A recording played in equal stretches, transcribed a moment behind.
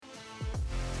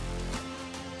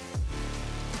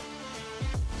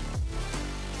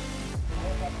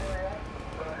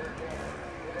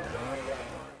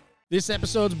This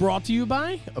episode's brought to you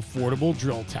by Affordable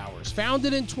Drill Towers.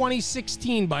 Founded in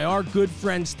 2016 by our good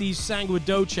friend Steve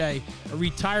Sanguidoce, a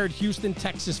retired Houston,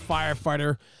 Texas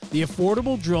firefighter, the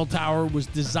Affordable Drill Tower was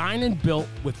designed and built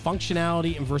with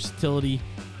functionality and versatility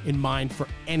in mind for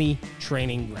any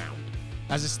training ground.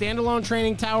 As a standalone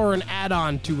training tower and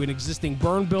add-on to an existing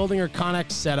burn building or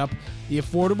Connex setup, the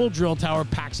Affordable Drill Tower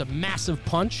packs a massive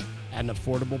punch at an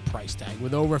affordable price tag.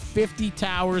 With over 50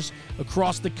 towers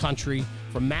across the country,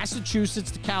 from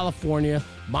Massachusetts to California,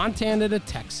 Montana to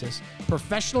Texas,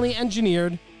 professionally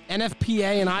engineered,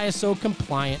 NFPA and ISO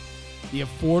compliant, the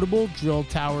Affordable Drill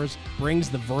Towers brings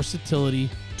the versatility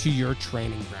to your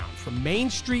training ground. From Main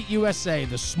Street USA,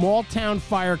 the small town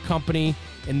fire company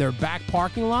in their back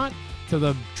parking lot, to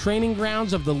the training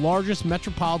grounds of the largest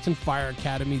metropolitan fire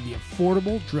academy, the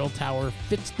Affordable Drill Tower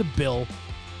fits the bill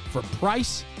for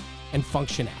price and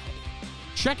functionality.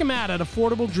 Check them out at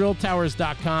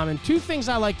affordabledrilltowers.com. And two things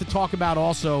I like to talk about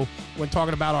also when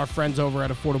talking about our friends over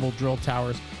at Affordable Drill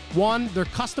Towers. One, their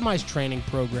customized training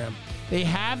program. They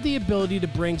have the ability to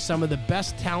bring some of the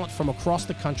best talent from across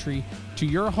the country to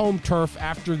your home turf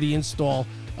after the install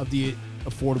of the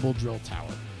Affordable Drill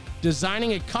Tower.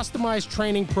 Designing a customized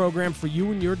training program for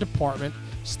you and your department,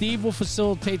 Steve will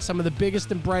facilitate some of the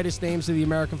biggest and brightest names of the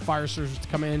American Fire Service to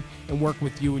come in and work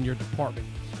with you and your department.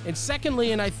 And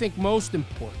secondly, and I think most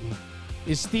important,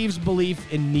 is Steve's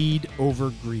belief in need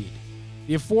over greed.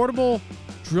 The Affordable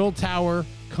Drill Tower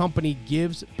company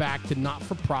gives back to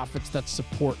not-for-profits that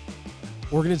support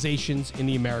organizations in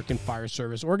the American Fire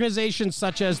Service. Organizations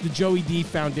such as the Joey D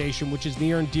Foundation, which is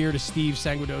near and dear to Steve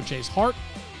Sanguidoce's heart,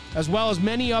 as well as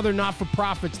many other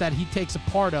not-for-profits that he takes a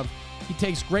part of. He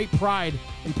takes great pride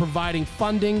in providing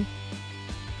funding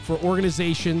for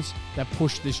organizations that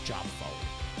push this job forward.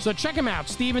 So check him out,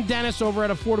 Steve and Dennis over at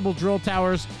Affordable Drill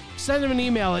Towers. Send them an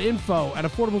email at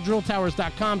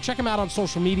info@affordabledrilltowers.com. Check them out on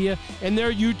social media, and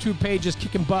their YouTube page is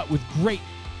kicking butt with great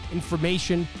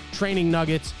information, training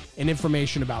nuggets, and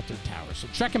information about their towers. So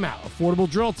check them out, Affordable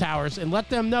Drill Towers, and let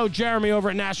them know Jeremy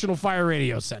over at National Fire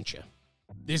Radio sent you.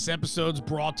 This episode's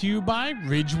brought to you by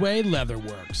Ridgeway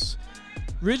Leatherworks.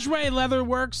 Ridgeway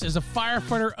Leatherworks is a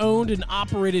firefighter-owned and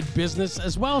operated business,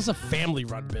 as well as a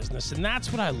family-run business, and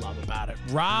that's what I love about it.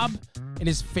 Rob and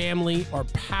his family are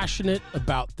passionate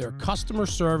about their customer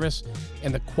service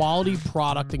and the quality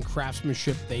product and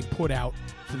craftsmanship they put out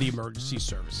for the emergency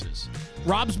services.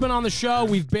 Rob's been on the show.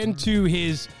 We've been to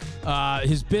his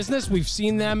business. We've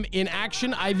seen them in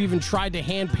action. I've even tried to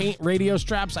hand paint radio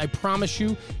straps. I promise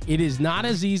you, it is not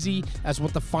as easy as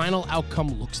what the final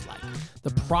outcome looks like. The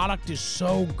product is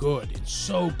so good and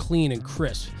so clean and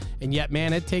crisp, and yet,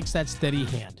 man, it takes that steady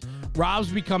hand.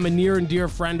 Rob's become a near and dear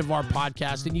friend of our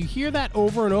podcast, and you hear that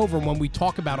over and over when we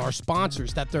talk about our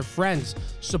sponsors, that they're friends,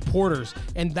 supporters,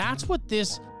 and that's what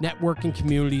this networking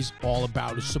community is all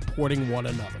about, is supporting one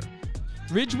another.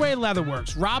 Ridgeway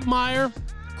Leatherworks, Rob Meyer,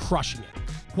 crushing it.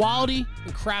 Quality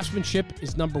and craftsmanship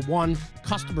is number one.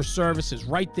 Customer service is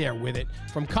right there with it.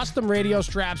 From custom radio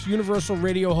straps, universal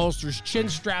radio holsters, chin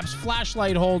straps,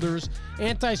 flashlight holders,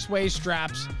 anti-sway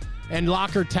straps, and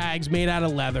locker tags made out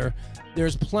of leather,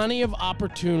 there's plenty of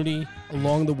opportunity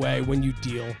along the way when you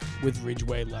deal with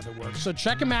Ridgeway Leatherworks. So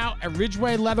check them out at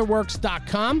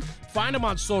ridgewayleatherworks.com. Find them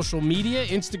on social media,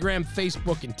 Instagram,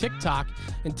 Facebook, and TikTok.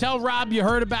 And tell Rob you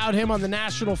heard about him on the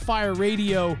National Fire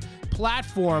Radio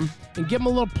platform, and give him a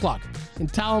little plug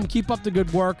and tell him keep up the good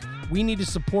work. We need to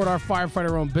support our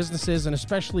firefighter-owned businesses, and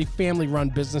especially family-run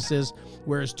businesses,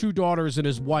 where his two daughters and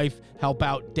his wife help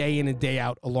out day in and day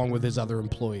out along with his other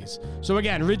employees. So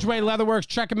again, Ridgeway Leatherworks,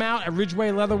 check him out at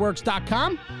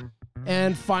ridgewayleatherworks.com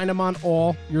and find him on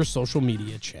all your social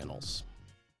media channels.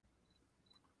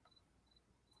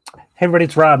 Hey everybody,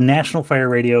 it's Rob, National Fire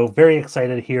Radio. Very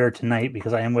excited here tonight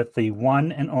because I am with the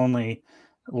one and only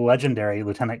legendary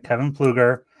Lieutenant Kevin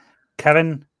Pfluger.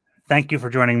 Kevin, thank you for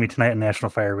joining me tonight on National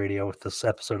Fire Radio with this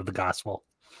episode of The Gospel.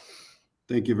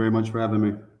 Thank you very much for having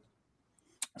me.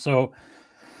 So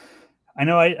I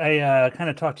know I kind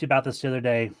of talked to you about this the other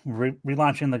day,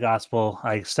 relaunching The Gospel.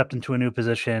 I stepped into a new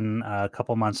position a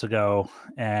couple months ago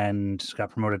and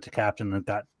got promoted to captain and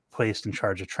got placed in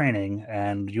charge of training.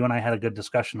 And you and I had a good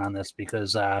discussion on this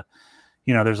because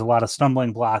there's a lot of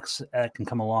stumbling blocks that can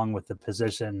come along with the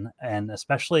position, and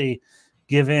especially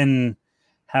given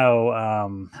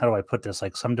how do I put this?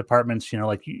 Like some departments,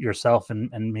 like yourself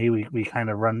and me, we kind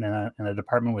of run in a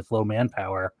department with low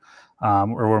manpower,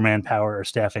 or we're manpower or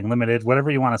staffing limited, whatever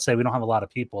you want to say. We don't have a lot of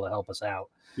people to help us out.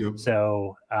 Yep.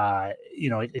 So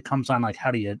it comes on like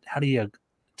how do you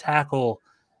tackle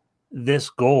this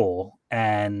goal,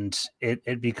 and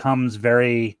it becomes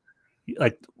very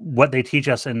like what they teach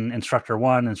us in instructor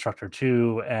 1, instructor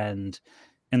 2, and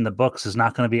in the books is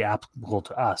not going to be applicable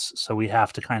to us. So we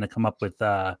have to kind of come up with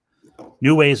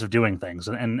new ways of doing things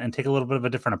and take a little bit of a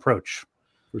different approach.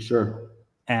 For sure.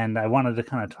 And I wanted to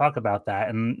kind of talk about that.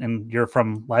 And you're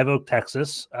from Live Oak,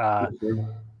 Texas. Yes, sir.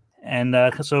 And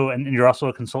you're also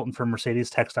a consultant for Mercedes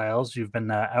Textiles. You've been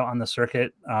out on the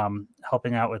circuit,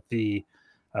 helping out with the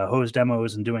hose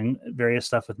demos and doing various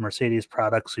stuff with Mercedes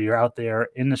products. So you're out there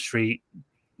in the street,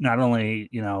 not only,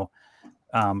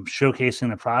 showcasing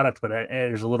the product, but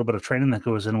there's a little bit of training that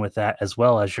goes in with that, as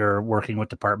well as you're working with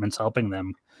departments, helping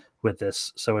them with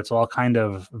this. So it's all kind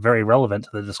of very relevant to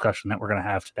the discussion that we're going to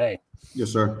have today. Yes,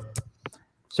 sir.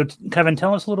 So Kevin,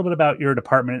 tell us a little bit about your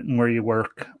department and where you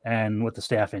work and what the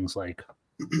staffing's like.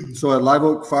 So at Live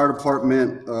Oak Fire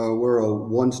Department, we're a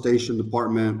one-station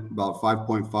department, about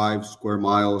 5.5 square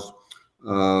miles.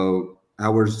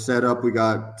 How we're set up, we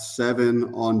got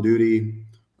 7 on duty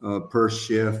per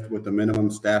shift with a minimum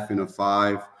staffing of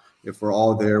 5. If we're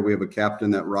all there, we have a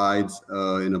captain that rides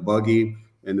in a buggy,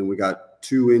 and then we got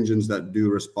 2 engines that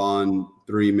do respond,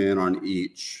 3 men on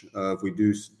each. If we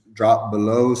do drop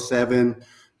below 7,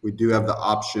 we do have the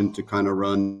option to kind of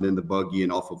run in the buggy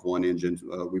and off of 1 engine.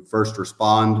 We first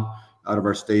respond out of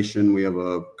our station. We have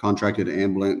a contracted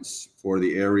ambulance for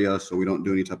the area, so we don't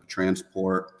do any type of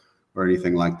transport or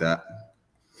anything like that.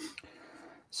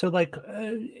 So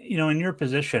in your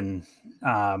position,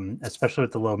 especially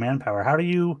with the low manpower, how do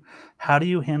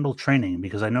you handle training?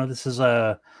 Because I know this is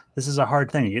a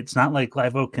hard thing. It's not like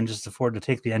Live Oak can just afford to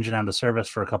take the engine out of service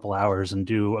for a couple hours and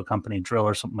do a company drill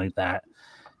or something like that.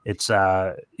 It's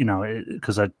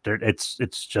because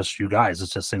it's just you guys.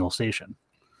 It's just single station.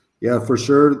 Yeah, for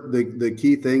sure. The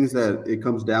key things that it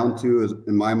comes down to is,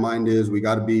 in my mind, is we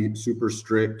got to be super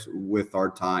strict with our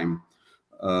time.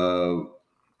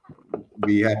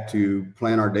 We have to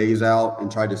plan our days out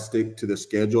and try to stick to the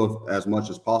schedule as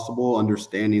much as possible,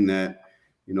 understanding that,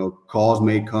 calls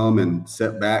may come and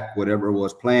set back whatever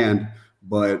was planned.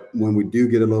 But when we do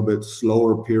get a little bit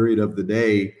slower period of the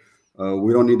day,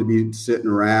 we don't need to be sitting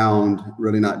around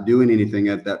really not doing anything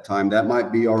at that time. That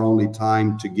might be our only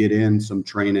time to get in some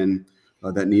training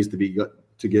that needs to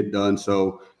get done.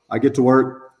 So I get to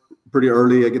work pretty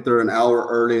early. I get there an hour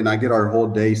early, and I get our whole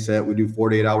day set. We do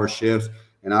 48-hour shifts,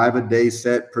 and I have a day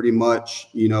set pretty much,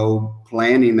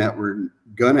 planning that we're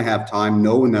going to have time,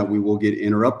 knowing that we will get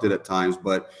interrupted at times.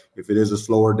 But if it is a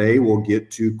slower day, we'll get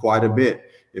to quite a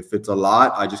bit. If it's a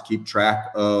lot, I just keep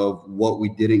track of what we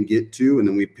didn't get to, and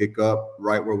then we pick up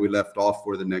right where we left off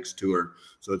for the next tour.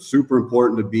 So it's super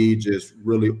important to be just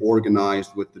really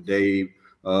organized with the day,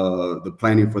 the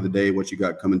planning for the day, what you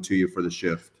got coming to you for the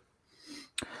shift.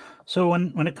 So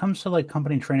when it comes to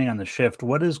company training on the shift,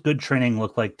 what does good training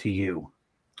look like to you?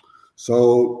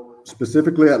 So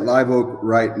specifically at Live Oak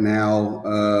right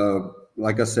now,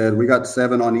 like I said, we got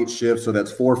 7 on each shift. So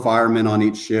that's 4 firemen on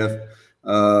each shift.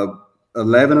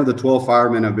 11 of the 12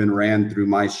 firemen have been ran through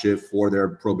my shift for their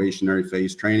probationary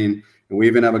phase training. And we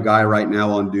even have a guy right now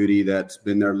on duty that's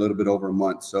been there a little bit over a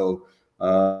month. So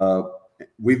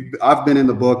I've been in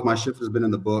the book. My shift has been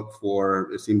in the book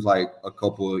for, it seems like, a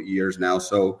couple of years now.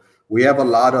 So we have a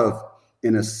lot of,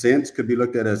 in a sense, could be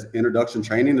looked at as introduction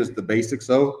training, as the basics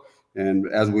though.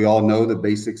 And as we all know, the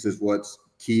basics is what's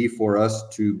key for us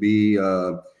to be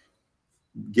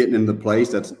getting into place.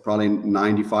 That's probably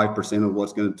 95% of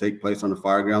what's going to take place on the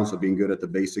fire ground. So being good at the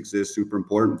basics is super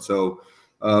important. So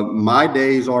my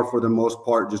days are, for the most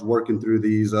part, just working through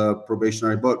these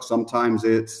probationary books. Sometimes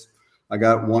I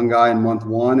got one guy in month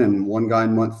 1 and one guy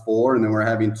in month 4, and then we're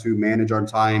having to manage our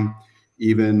time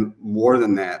even more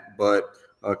than that. But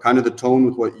kind of the tone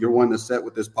with what you're wanting to set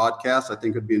with this podcast, I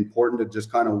think it'd be important to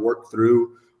just kind of work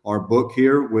through our book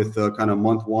here with kind of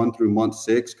month 1 through month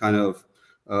 6, kind of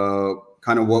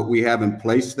what we have in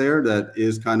place there. That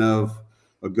is kind of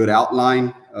a good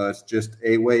outline. It's just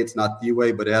a way, it's not the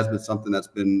way, but it has been something that's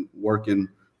been working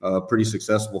pretty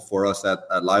successful for us at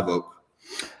Live Oak.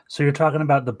 So you're talking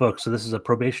about the book. So this is a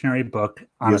probationary book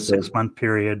on Yes, a 6-month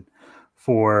period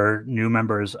for new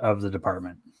members of the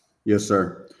department. Yes,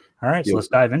 sir. All right, so let's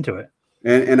dive into it.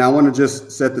 And I want to just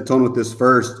set the tone with this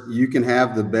first. You can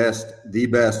have the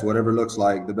best, whatever it looks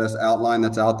like, the best outline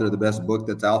that's out there, the best book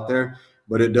that's out there.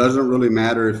 But it doesn't really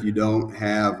matter if you don't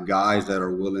have guys that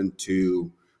are willing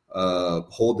to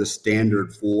hold the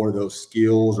standard for those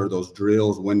skills or those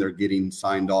drills when they're getting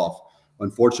signed off.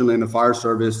 Unfortunately, in the fire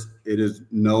service, it is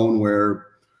known where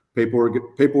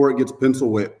paperwork gets pencil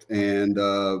whipped, and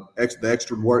the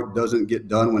extra work doesn't get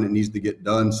done when it needs to get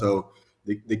done. So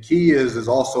the key is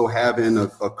also having a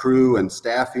crew and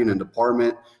staffing and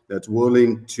department that's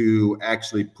willing to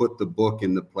actually put the book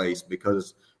into place,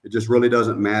 because it just really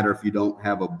doesn't matter if you don't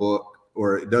have a book,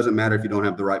 or it doesn't matter if you don't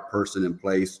have the right person in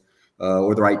place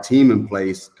or the right team in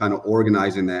place, kind of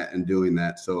organizing that and doing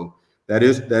that. So that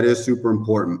is super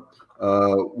important.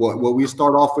 What we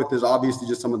start off with is obviously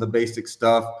just some of the basic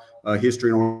stuff,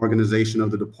 history and organization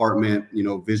of the department,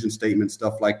 vision statement,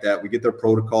 stuff like that. We get their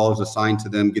protocols assigned to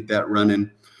them, get that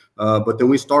running. But then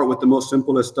we start with the most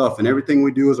simplest stuff, and everything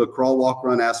we do is a crawl, walk,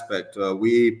 run aspect.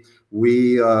 We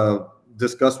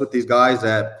discuss with these guys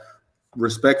that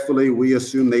respectfully, we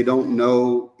assume they don't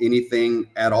know anything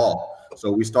at all. So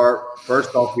we start,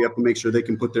 first off, we have to make sure they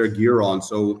can put their gear on.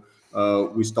 So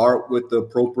we start with the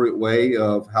appropriate way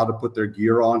of how to put their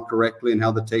gear on correctly and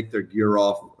how to take their gear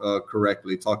off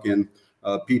correctly, talking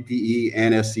PPE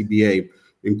and SCBA.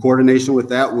 In coordination with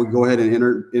that, we'll go ahead and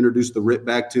introduce the RIT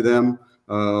bag to them,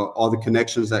 all the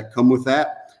connections that come with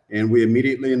that. And we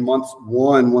immediately in month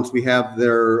one, once we have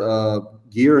their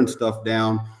gear and stuff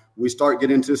down, we start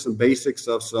getting into some basics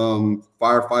of some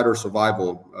firefighter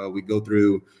survival. We go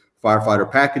through firefighter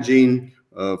packaging,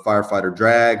 firefighter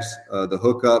drags, the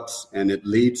hookups, and it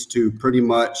leads to pretty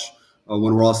much,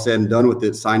 when we're all said and done with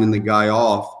it, signing the guy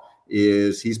off,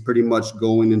 is he's pretty much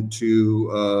going into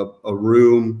a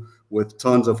room with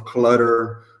tons of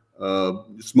clutter,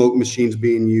 smoke machines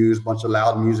being used, bunch of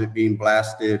loud music being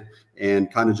blasted,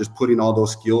 and kind of just putting all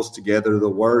those skills together to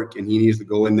work. And he needs to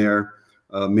go in there,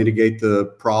 mitigate the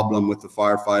problem with the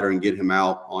firefighter and get him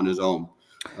out on his own.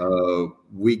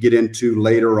 We get into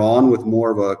later on with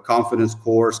more of a confidence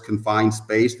course, confined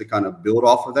space to kind of build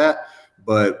off of that.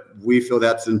 But we feel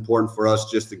that's important for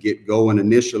us just to get going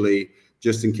initially,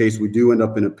 just in case we do end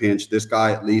up in a pinch. This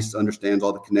guy at least understands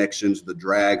all the connections, the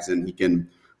drags, and he can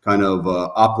kind of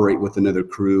operate with another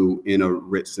crew in a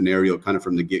RIT scenario kind of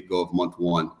from the get-go of month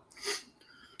one.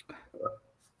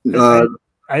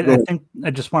 I think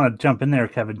I just want to jump in there,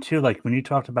 Kevin, too. Like when you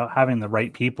talked about having the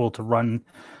right people to run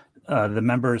the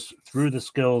members through the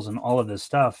skills and all of this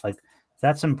stuff, like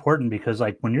that's important, because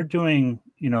like when you're doing,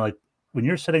 like when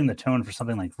you're setting the tone for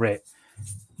something like RIT,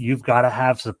 you've got to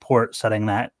have support setting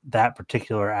that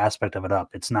particular aspect of it up.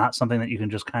 It's not something that you can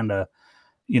just kind of,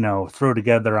 throw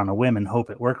together on a whim and hope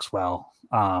it works well.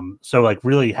 So like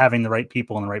really having the right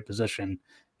people in the right position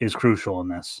is crucial in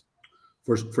this.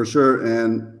 For sure.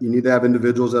 And you need to have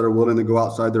individuals that are willing to go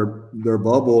outside their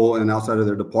bubble and outside of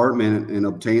their department and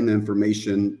obtain the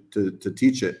information to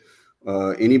teach it.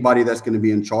 Anybody that's going to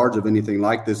be in charge of anything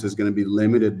like this is going to be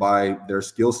limited by their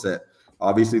skill set.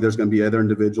 Obviously, there's going to be other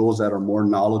individuals that are more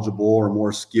knowledgeable or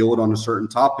more skilled on a certain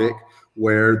topic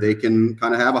where they can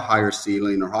kind of have a higher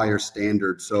ceiling or higher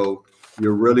standard. So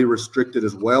you're really restricted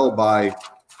as well by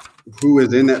who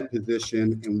is in that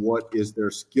position and what is their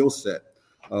skill set.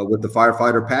 With the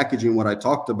firefighter packaging, what I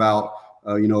talked about,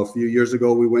 a few years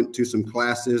ago, we went to some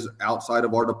classes outside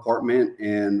of our department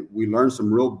and we learned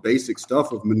some real basic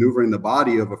stuff of maneuvering the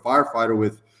body of a firefighter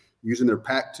with using their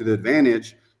pack to the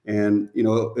advantage. And,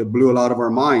 it blew a lot of our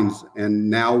minds. And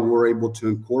now we're able to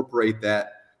incorporate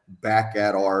that back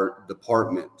at our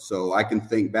department. So I can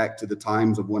think back to the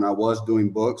times of when I was doing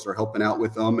books or helping out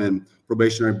with them and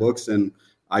probationary books, and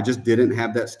I just didn't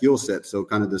have that skill set. So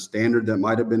kind of the standard that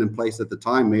might have been in place at the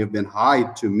time may have been high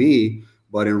to me,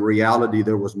 but in reality,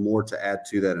 there was more to add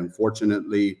to that.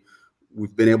 Unfortunately,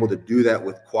 we've been able to do that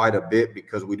with quite a bit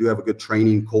because we do have a good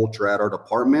training culture at our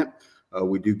department.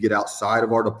 We do get outside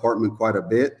of our department quite a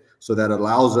bit. So that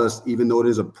allows us, even though it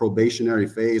is a probationary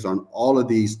phase on all of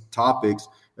these topics,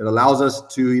 it allows us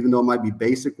to, even though it might be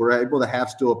basic, we're able to have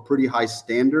still a pretty high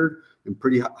standard and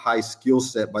pretty high skill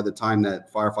set by the time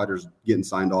that firefighters getting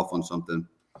signed off on something.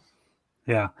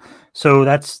 Yeah. So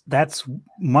that's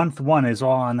month one is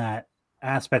all on that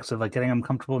aspects of like getting them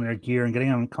comfortable in their gear and getting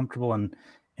them comfortable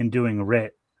in doing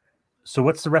RIT. So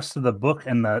what's the rest of the book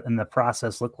and the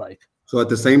process look like? So at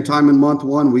the same time in month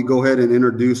one, we go ahead and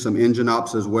introduce some engine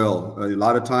ops as well. A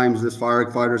lot of times this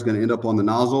firefighter is going to end up on the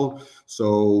nozzle.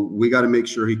 So we got to make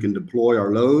sure he can deploy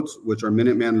our loads, which are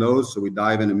Minuteman loads. So we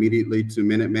dive in immediately to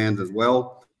Minutemans as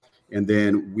well. And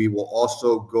then we will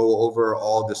also go over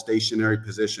all the stationary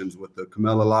positions with the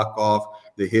Camella lock off,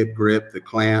 the hip grip, the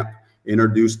clamp,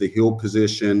 introduce the heel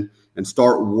position, and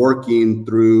start working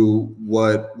through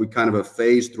what we kind of a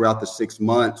phase throughout the 6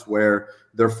 months where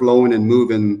they're flowing and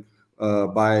moving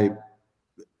by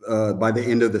the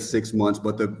end of the 6 months.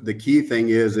 But the key thing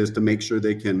is to make sure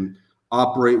they can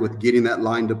operate with getting that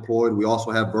line deployed. We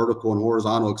also have vertical and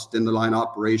horizontal extended line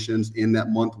operations in that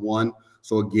month one.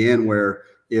 So again, where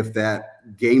if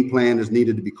that game plan is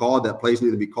needed to be called, that plays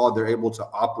need to be called, they're able to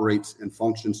operate and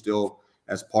function still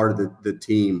as part of the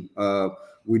team.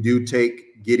 We do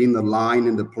take getting the line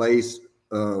into place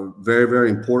very, very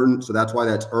important. So that's why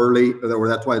that's early, or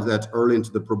that's why that's early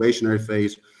into the probationary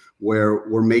phase, where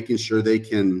we're making sure they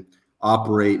can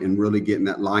operate and really getting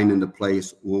that line into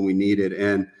place when we need it.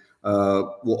 And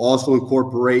we'll also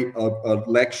incorporate a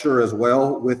lecture as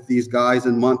well with these guys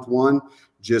in month one,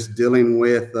 just dealing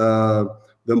with the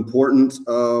importance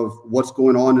of what's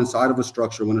going on inside of a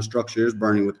structure when a structure is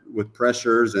burning, with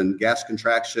pressures and gas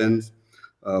contractions,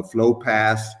 flow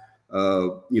paths,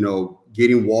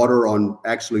 getting water on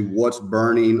actually what's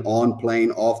burning, on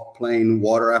plane, off plane,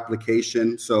 water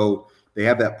application. So they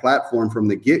have that platform from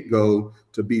the get-go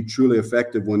to be truly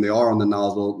effective when they are on the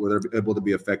nozzle, where they're able to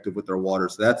be effective with their water.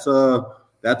 So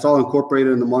that's all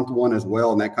incorporated in the month one as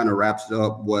well. And that kind of wraps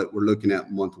up what we're looking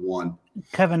at month one.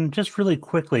 Kevin, just really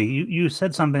quickly, you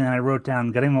said something that I wrote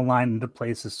down, getting the line into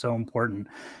place is so important.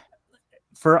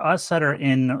 For us that are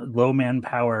in low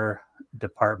manpower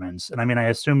departments, and I mean, I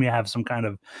assume you have some kind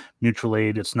of mutual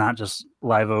aid. It's not just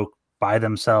Live Oak by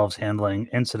themselves handling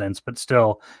incidents, but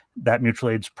still that mutual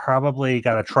aid's probably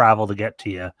got to travel to get to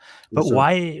you. But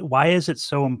Yes, why is it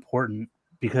so important?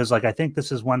 Because I think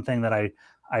this is one thing that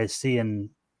I see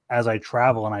as I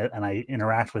travel and I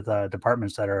interact with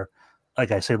departments that are, like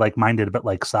I say, like-minded, but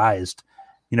like-sized,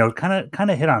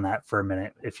 kind of hit on that for a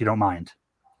minute, if you don't mind.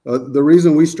 The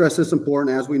reason we stress this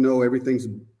important, as we know, everything's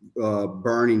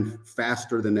burning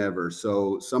faster than ever.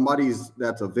 So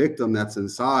that's a victim that's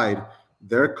inside,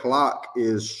 their clock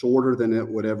is shorter than it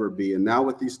would ever be. And now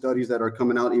with these studies that are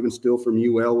coming out, even still from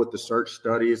UL with the search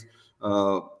studies,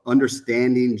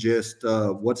 understanding just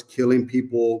what's killing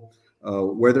people,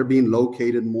 where they're being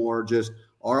located more, just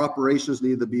our operations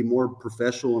need to be more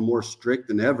professional and more strict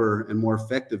than ever and more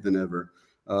effective than ever.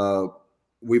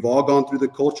 We've all gone through the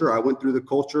culture. I went through the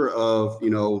culture of,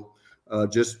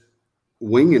 just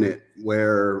winging it,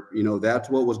 where, that's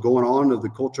what was going on of the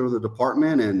culture of the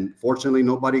department. And fortunately,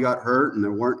 nobody got hurt and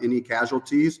there weren't any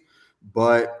casualties.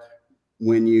 But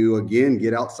when you, again,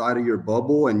 get outside of your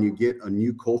bubble and you get a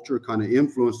new culture kind of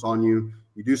influence on you,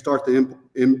 you do start to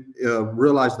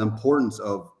realize the importance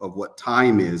of what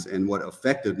time is and what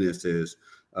effectiveness is.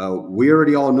 We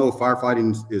already all know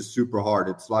firefighting is super hard.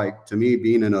 It's like, to me,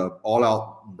 being in an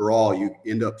all-out brawl, you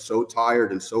end up so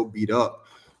tired and so beat up.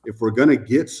 If we're going to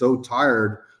get so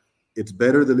tired, it's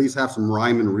better to at least have some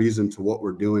rhyme and reason to what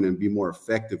we're doing and be more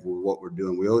effective with what we're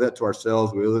doing. We owe that to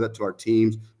ourselves. We owe that to our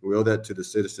teams. We owe that to the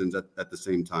citizens at the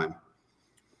same time.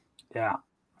 Yeah.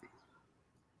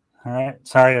 All right.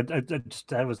 Sorry.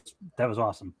 That was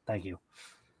awesome. Thank you.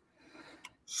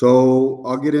 So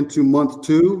I'll get into month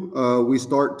two. We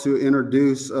start to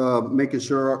introduce making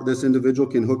sure this individual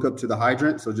can hook up to the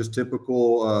hydrant. So just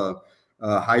typical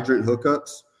hydrant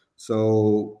hookups.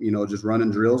 So, just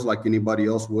running drills like anybody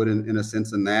else would in a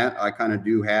sense in that. I kind of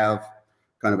do have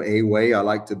kind of a way I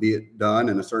like to be it done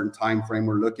in a certain time frame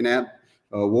we're looking at.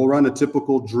 We'll run a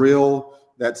typical drill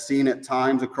that's seen at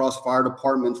times across fire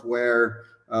departments where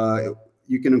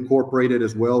you can incorporate it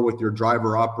as well with your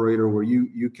driver operator, where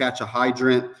you catch a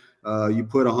hydrant, you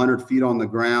put 100 feet on the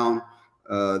ground.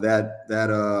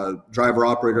 That driver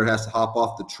operator has to hop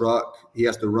off the truck. He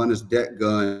has to run his deck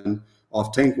gun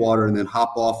off tank water and then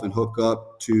hop off and hook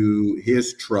up to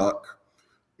his truck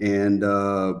and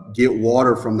get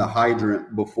water from the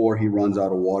hydrant before he runs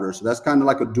out of water. So that's kind of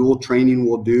like a dual training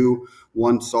we'll do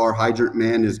once our hydrant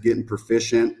man is getting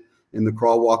proficient in the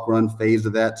crawl, walk, run phase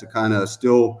of that, to kind of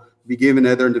still be giving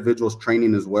other individuals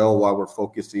training as well while we're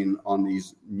focusing on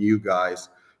these new guys.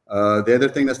 The other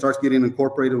thing that starts getting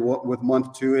incorporated with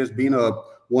month two is being a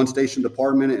one station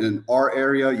department in our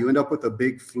area. You end up with a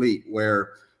big fleet where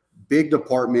big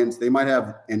departments, they might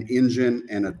have an engine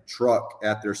and a truck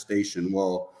at their station.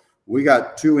 Well, we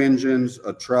got 2 engines,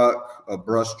 a truck, a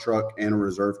brush truck, and a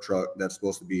reserve truck that's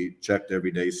supposed to be checked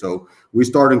every day. So we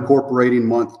start incorporating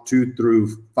month 2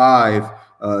 through 5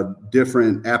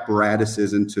 different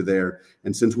apparatuses into there.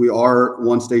 And since we are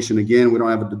one station, again, we don't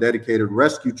have a dedicated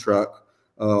rescue truck.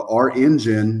 Our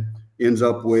engine ends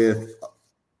up with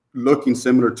looking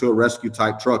similar to a rescue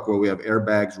type truck, where we have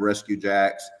airbags, rescue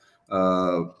jacks,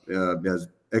 has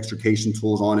extrication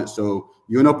tools on it. So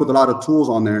you end up with a lot of tools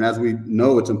on there. And as we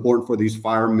know, it's important for these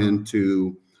firemen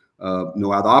to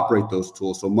know how to operate those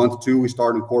tools. So month 2, we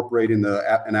start incorporating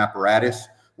an apparatus.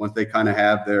 Once they kind of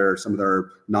have some of their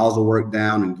nozzle work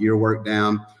down and gear work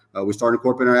down, we start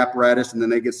incorporating our apparatus, and then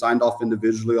they get signed off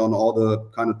individually on all the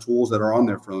kind of tools that are on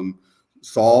there. From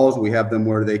saws, we have them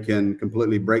where they can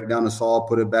completely break down a saw,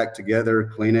 put it back together,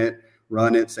 clean it,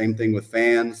 run it. Same thing with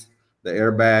fans, the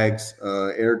airbags,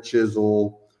 air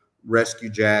chisel, rescue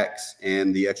jacks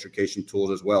and the extrication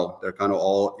tools as well. They're kind of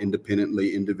all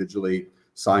individually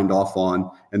signed off on.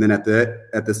 And then at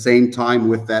the same time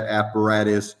with that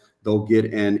apparatus, they'll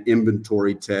get an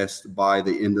inventory test by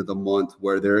the end of the month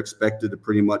where they're expected to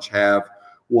pretty much have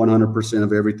 100%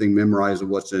 of everything memorized of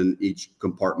what's in each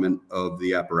compartment of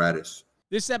the apparatus.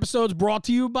 This episode's brought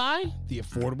to you by the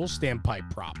Affordable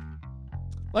Standpipe Prop.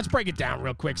 Let's break it down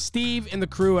real quick. Steve and the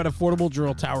crew at Affordable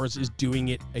Drill Towers is doing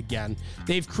it again.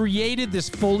 They've created this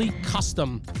fully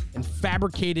custom and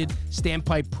fabricated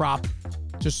standpipe prop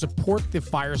to support the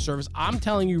fire service. I'm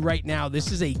telling you right now,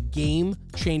 this is a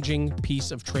game-changing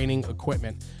piece of training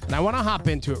equipment. And I want to hop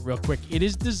into it real quick. It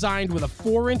is designed with a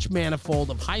 4-inch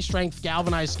manifold of high-strength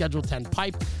galvanized Schedule 10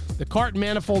 pipe. The cart and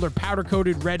manifold are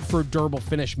powder-coated red for a durable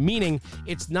finish, meaning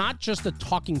it's not just a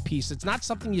talking piece. It's not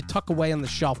something you tuck away on the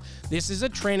shelf. This is a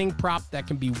training prop that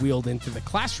can be wheeled into the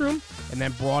classroom and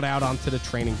then brought out onto the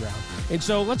training ground. And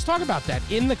so let's talk about that.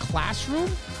 In the classroom,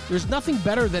 there's nothing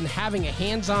better than having a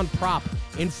hands-on prop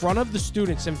in front of the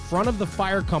students, in front of the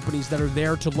fire companies that are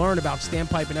there to learn about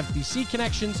standpipe and FDC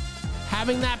connections.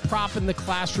 Having that prop in the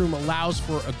classroom allows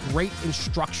for a great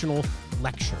instructional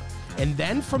lecture. And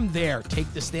then from there,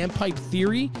 take the standpipe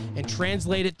theory and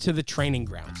translate it to the training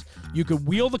grounds. You could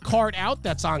wheel the cart out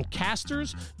that's on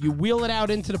casters, you wheel it out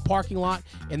into the parking lot,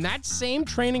 and that same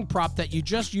training prop that you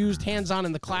just used hands-on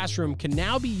in the classroom can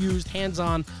now be used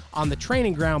hands-on on the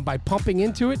training ground by pumping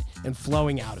into it and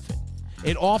flowing out of it.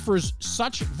 It offers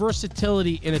such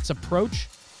versatility in its approach.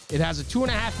 It has a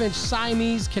 2.5-inch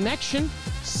Siamese connection,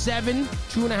 7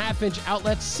 2.5-inch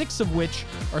outlets, 6 of which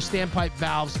are standpipe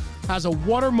valves, has a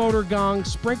water motor gong,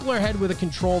 sprinkler head with a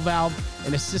control valve,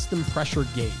 and a system pressure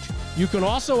gauge. You can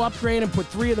also upgrade and put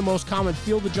 3 of the most common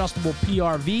field-adjustable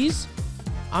PRVs.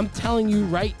 I'm telling you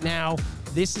right now,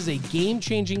 this is a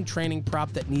game-changing training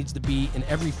prop that needs to be in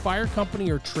every fire company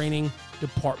or training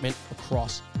department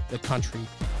across the country.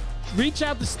 Reach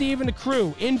out to Steve and the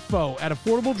crew,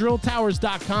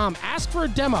 info@affordabledrilltowers.com. Ask for a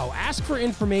demo, ask for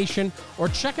information, or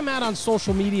check them out on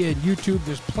social media and YouTube.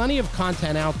 There's plenty of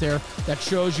content out there that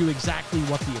shows you exactly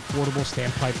what the affordable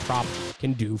standpipe prop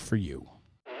can do for you.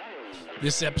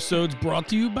 This episode's brought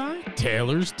to you by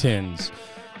Taylor's Tins.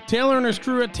 Taylor and his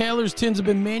crew at Taylor's Tins have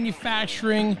been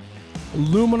manufacturing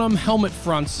aluminum helmet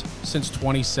fronts since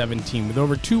 2017. With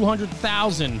over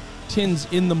 200,000 tins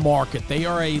in the market, they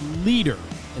are a leader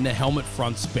in the helmet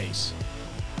front space.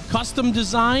 Custom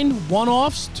design,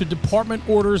 one-offs to department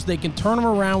orders, they can turn them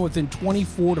around within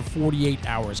 24 to 48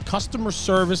 hours. Customer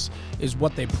service is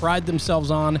what they pride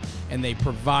themselves on, and they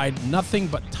provide nothing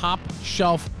but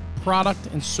top-shelf product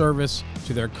and service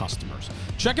to their customers.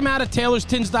 Check them out at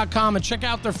taylorstins.com and check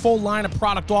out their full line of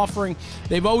product offering.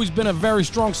 They've always been a very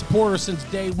strong supporter since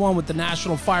day one with the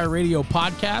National Fire Radio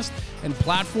podcast and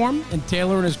platform, and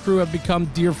Taylor and his crew have become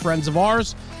dear friends of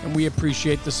ours, and we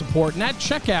appreciate the support. And at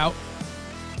checkout,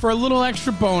 for a little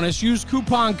extra bonus, use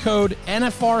coupon code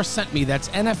NFR Sent Me. That's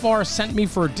NFR Sent Me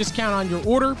for a discount on your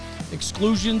order.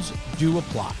 Exclusions do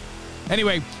apply.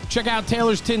 Anyway, check out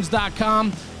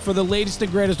taylorstins.com for the latest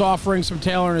and greatest offerings from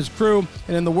Taylor and his crew.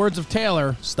 And in the words of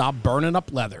Taylor, stop burning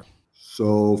up leather.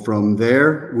 So from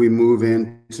there, we move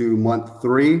into month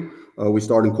 3. We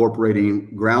start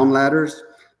incorporating ground ladders.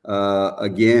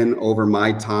 Again, over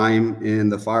my time in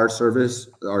the fire service,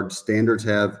 our standards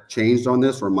have changed on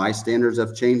this, or my standards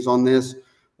have changed on this.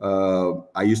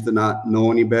 I used to not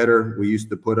know any better. We used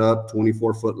to put up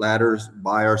 24-foot ladders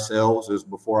by ourselves. It was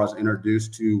before I was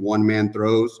introduced to one-man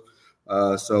throws.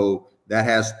 So that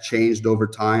has changed over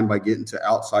time by getting to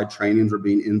outside trainings or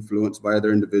being influenced by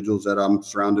other individuals that I'm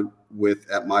surrounded with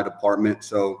at my department.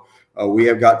 So we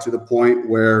have got to the point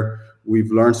where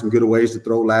we've learned some good ways to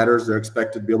throw ladders. They're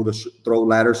expected to be able to throw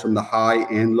ladders from the high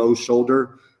and low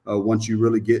shoulder. Once you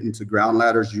really get into ground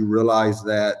ladders, you realize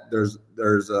that there's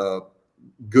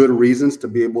good reasons to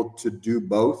be able to do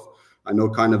both. I know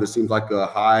kind of it seems like a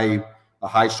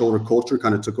high shoulder culture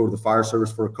kind of took over the fire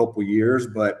service for a couple years,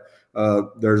 but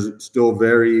there's still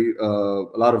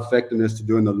a lot of effectiveness to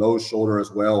doing the low shoulder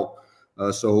as well.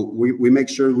 So we make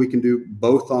sure we can do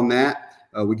both on that.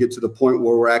 We get to the point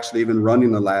where we're actually even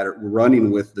running the ladder. We're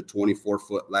running with the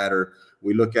 24-foot ladder.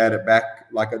 We look at it back,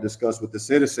 like I discussed with the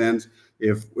citizens.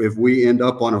 If we end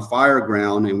up on a fire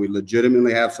ground and we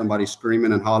legitimately have somebody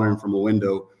screaming and hollering from a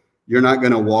window, you're not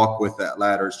going to walk with that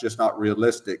ladder. It's just not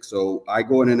realistic. So I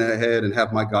go in ahead and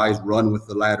have my guys run with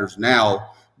the ladders now,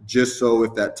 just so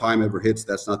if that time ever hits,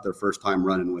 that's not their first time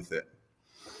running with it.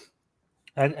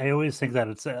 I always think that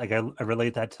it's like I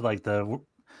relate that to like the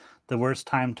worst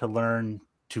time to learn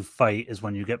to fight is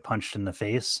when you get punched in the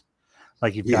face.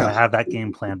 Like you've got to have that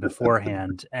game plan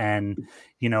beforehand. And,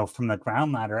 from the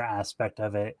ground ladder aspect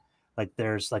of it, like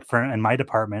there's like in my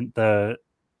department, in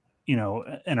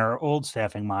our old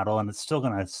staffing model, and it's still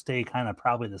going to stay kind of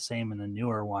probably the same in the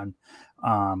newer one.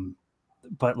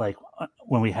 But like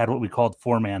when we had what we called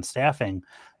 4-man staffing,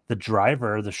 the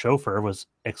driver, the chauffeur, was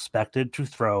expected to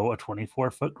throw a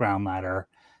 24-foot ground ladder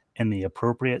in the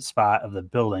appropriate spot of the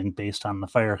building based on the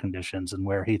fire conditions and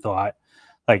where he thought,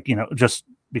 like, just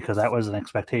because that was an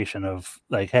expectation of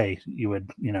like, hey, you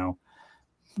would,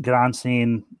 get on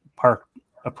scene, park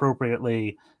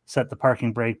appropriately, set the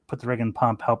parking brake, put the rig and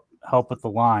pump, help with the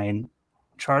line,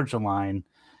 charge the line,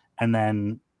 and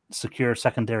then secure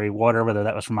secondary water, whether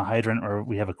that was from a hydrant or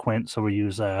we have a quint, so we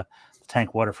use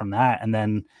tank water from that. And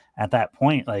then at that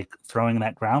point, like throwing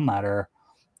that ground ladder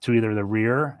to either the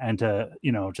rear and to,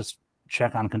 just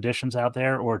check on conditions out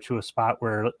there, or to a spot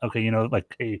where, okay,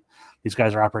 like, hey, these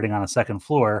guys are operating on a second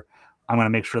floor. I'm going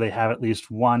to make sure they have at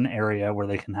least one area where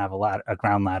they can have a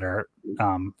ground ladder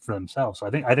for themselves. So I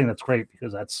think that's great,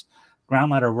 because that's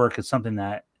ground ladder work is something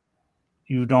that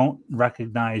you don't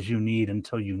recognize you need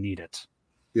until you need it.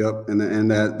 Yep,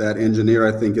 and that engineer,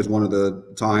 I think, is one of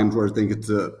the times where I think it's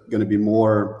going to be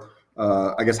more,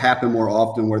 happen more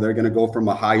often, where they're going to go from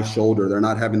a high shoulder. They're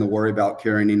not having to worry about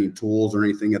carrying any tools or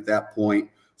anything at that point,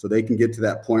 so they can get to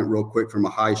that point real quick from a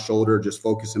high shoulder, just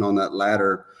focusing on that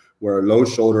ladder. Where a low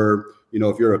shoulder,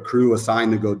 if you're a crew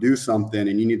assigned to go do something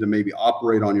and you need to maybe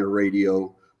operate on your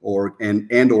radio or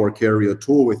carry a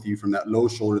tool with you from that low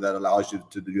shoulder, that allows you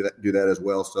to do that as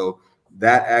well. So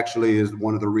that actually is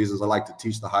one of the reasons I like to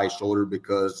teach the high shoulder,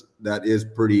 because that is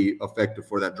pretty effective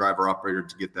for that driver operator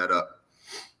to get that up.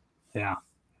 Yeah.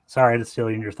 Sorry to steal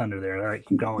your thunder there. All right,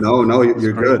 keep going. No,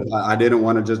 you're good. I didn't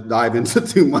want to just dive into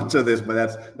too much of this, but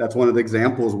that's one of the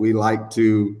examples we like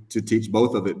to teach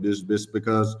both of it, just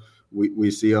because we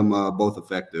see them both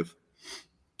effective.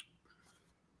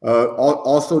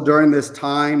 Also during this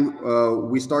time,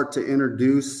 we start to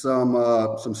introduce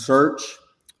some search,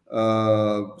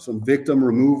 some victim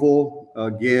removal.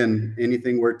 Again,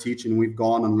 anything we're teaching, we've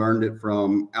gone and learned it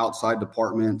from outside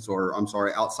departments,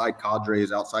 outside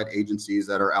cadres, outside agencies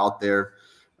that are out there.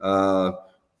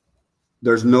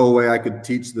 There's no way I could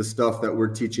teach the stuff that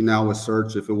we're teaching now with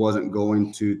search if it wasn't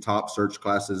going to top search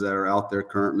classes that are out there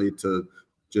currently to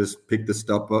just pick the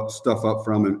stuff up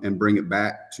from and bring it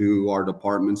back to our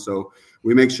department. So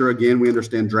we make sure, again, we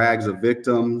understand drags of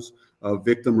victims,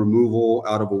 victim removal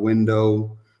out of a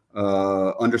window,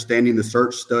 understanding the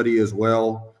search study as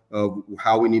well, of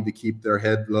how we need to keep their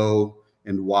head low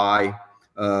and why.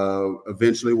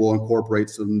 Eventually we'll incorporate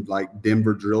some like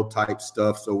Denver drill type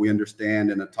stuff, so we understand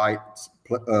in a tight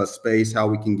space how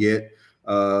we can get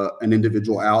an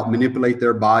individual out, manipulate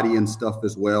their body and stuff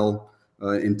as well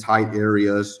in tight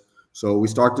areas. So we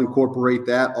start to incorporate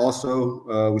that.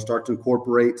 Also, we start to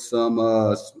incorporate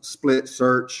some split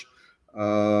search,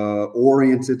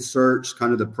 oriented search,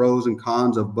 kind of the pros and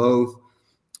cons of both.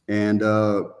 And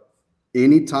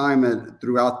anytime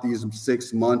throughout these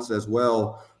 6 months as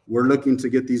well, we're looking to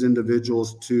get these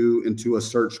individuals into a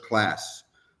search class.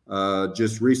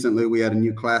 Just recently, we had a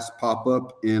new class pop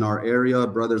up in our area,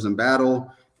 Brothers in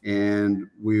Battle. And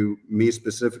me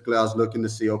specifically, I was looking to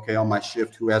see, okay, on my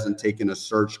shift, who hasn't taken a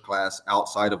search class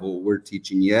outside of what we're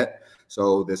teaching yet?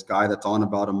 So this guy that's on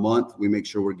about a month, we make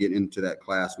sure we're getting into that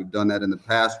class. We've done that in the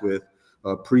past with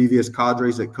previous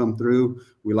cadres that come through.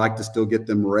 We like to still get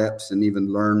them reps and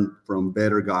even learn from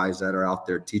better guys that are out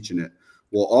there teaching it.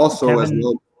 Well, also, Kevin, as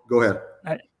well, go ahead.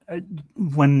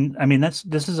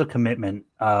 This is a commitment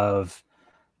of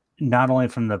not only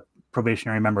from the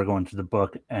probationary member going through the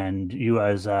book and you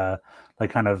as like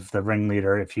kind of the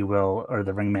ringleader, if you will, or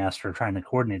the ringmaster trying to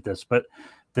coordinate this, but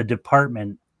the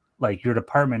department, like your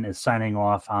department, is signing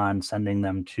off on sending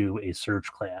them to a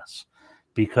search class,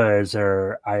 because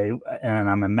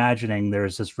I'm imagining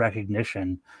there's this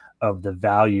recognition of the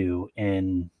value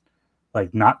in,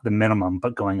 like, not the minimum,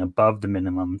 but going above the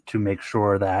minimum to make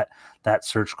sure that that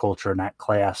search culture and that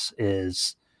class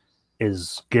is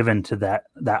given to that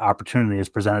opportunity is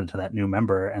presented to that new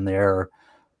member, and they're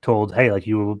told, hey, like,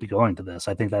 you will be going to this.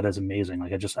 I think that is amazing.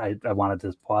 Like, I wanted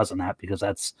to pause on that, because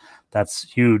that's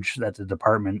huge that the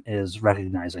department is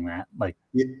recognizing that. Like,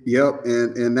 yep.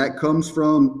 And that comes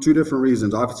from two different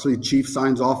reasons. Obviously, Chief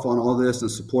signs off on all this and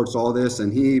supports all this,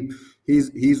 and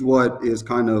he's what is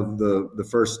kind of the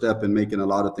first step in making a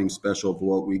lot of things special for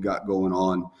what we got going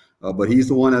on. But he's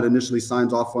the one that initially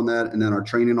signs off on that. And then our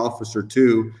training officer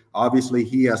too, obviously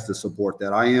he has to support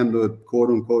that. I am the quote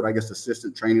unquote, I guess,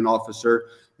 assistant training officer,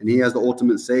 and he has the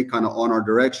ultimate say kind of on our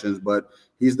directions, but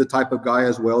he's the type of guy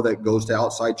as well that goes to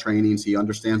outside trainings. He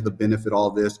understands the benefit of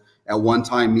all this. At one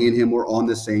time, me and him were on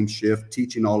the same shift,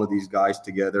 teaching all of these guys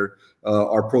together.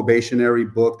 Our probationary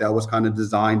book, that was kind of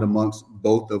designed amongst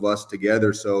both of us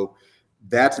together. So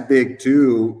that's big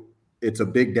too. It's a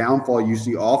big downfall you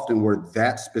see often where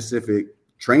that specific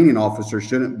training officer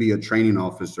shouldn't be a training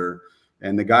officer.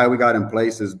 And the guy we got in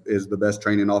place is the best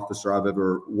training officer I've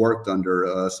ever worked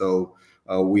under. So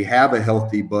we have a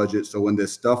healthy budget. So when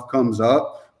this stuff comes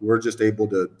up, we're just able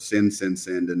to send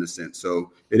in a sense.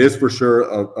 So it is for sure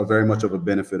a very much of a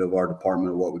benefit of our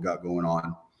department of what we got going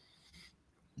on.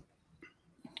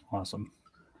 Awesome.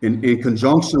 In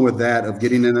conjunction with that of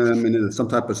getting them into some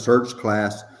type of search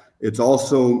class, it's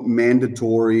also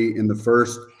mandatory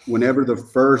whenever the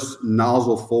first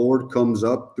nozzle forward comes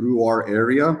up through our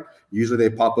area, usually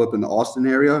they pop up in the Austin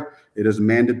area, it is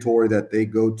mandatory that they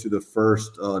go to the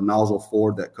first nozzle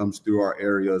forward that comes through our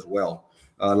area as well.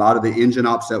 A lot of the engine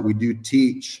ops that we do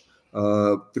teach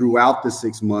throughout the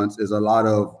 6 months is a lot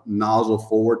of nozzle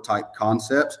forward type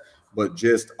concepts, but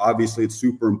just obviously it's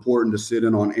super important to sit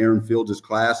in on Aaron Fields'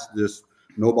 class. Just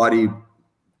nobody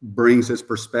brings his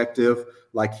perspective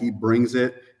like he brings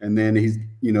it. And then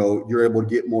you're able to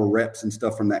get more reps and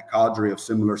stuff from that cadre of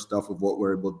similar stuff of what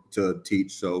we're able to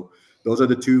teach. So those are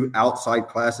the two outside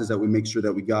classes that we make sure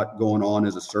that we got going on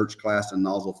as a search class and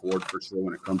nozzle forward for sure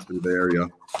when it comes to the area.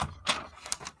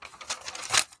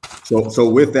 So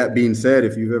with that being said,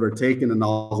 if you've ever taken a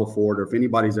nozzle forward, or if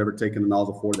anybody's ever taken a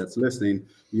nozzle forward that's listening,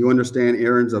 you understand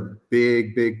Aaron's a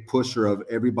big pusher of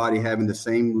everybody having the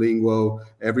same lingo,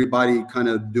 everybody kind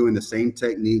of doing the same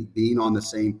technique, being on the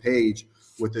same page.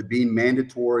 With it being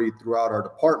mandatory throughout our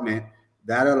department,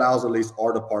 that allows at least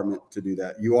our department to do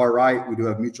that. You are right. We do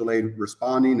have mutual aid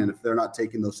responding, and if they're not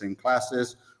taking those same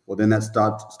classes, well, then that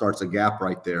starts a gap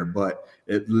right there. But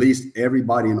at least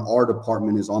everybody in our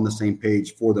department is on the same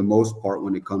page for the most part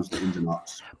when it comes to engine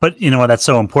ops. But you know what? That's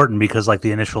so important because like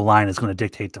the initial line is going to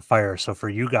dictate the fire. So for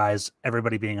you guys,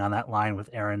 everybody being on that line with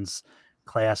Aaron's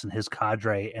class and his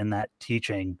cadre and that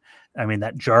teaching, I mean,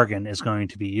 that jargon is going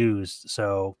to be used.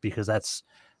 So because that's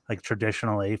like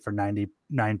traditionally for 99%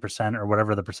 or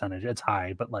whatever the percentage, it's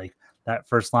high, but like that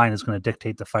first line is going to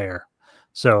dictate the fire.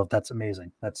 So that's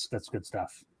amazing. That's good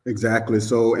stuff. Exactly.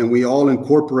 So, and we all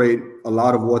incorporate a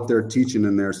lot of what they're teaching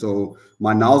in there. So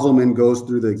my nozzleman goes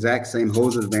through the exact same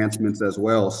hose advancements as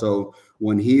well. So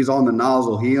when he's on the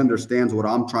nozzle, he understands what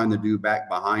I'm trying to do back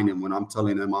behind him. When I'm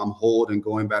telling him I'm hold and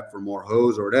going back for more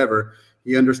hose or whatever,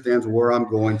 he understands where I'm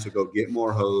going to go get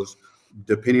more hose,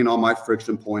 depending on my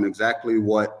friction point, exactly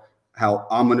how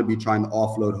I'm going to be trying to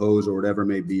offload hose or whatever it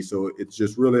may be. So it's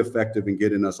just really effective in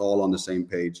getting us all on the same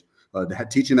page.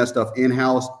 Teaching that stuff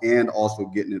in-house and also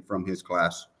getting it from his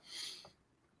class.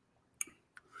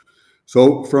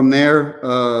 So from there,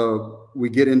 we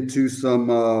get into some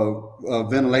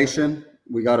ventilation.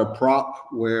 We got a prop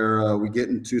where we get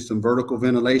into some vertical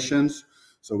ventilations.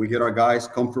 So we get our guys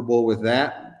comfortable with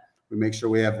that. We make sure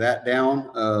we have that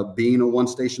down. Being a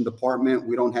one-station department,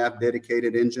 we don't have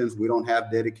dedicated engines. We don't have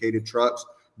dedicated trucks,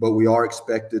 but we are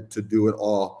expected to do it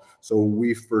all. So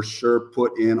we for sure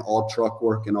put in all truck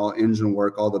work and all engine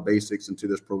work, all the basics into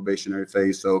this probationary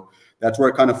phase. So that's where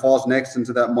it kind of falls next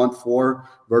into that month 4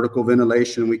 vertical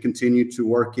ventilation. We continue to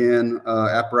work in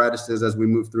apparatuses as we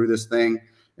move through this thing.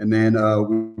 And then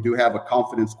we do have a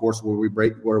confidence course where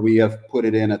we have put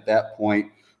it in at that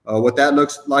point. What that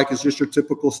looks like is just your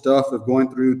typical stuff of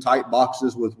going through tight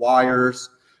boxes with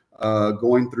wires,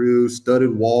 going through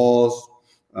studded walls,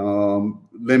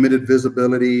 limited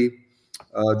visibility,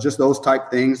 just those type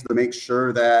things to make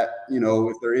sure that,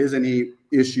 if there is any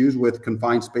issues with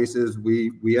confined spaces,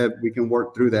 we can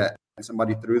work through that,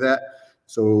 somebody through that.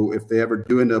 So if they ever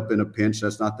do end up in a pinch,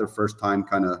 that's not their first time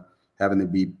kind of having to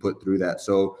be put through that.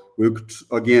 So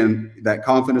again, that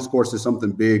confidence course is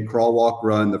something big, crawl, walk,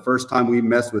 run. The first time we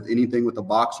mess with anything with a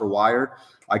box or wire,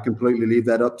 I completely leave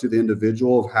that up to the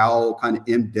individual of how kind of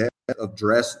in depth of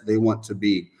dress they want to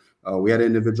be. We had an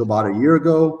individual about a year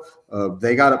ago.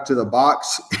 They got up to the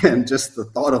box and just the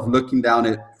thought of looking down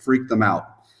it freaked them out.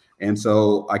 And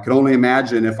so I could only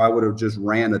imagine if I would have just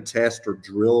ran a test or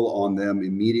drill on them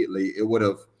immediately, it would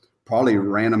have probably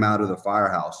ran them out of the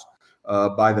firehouse.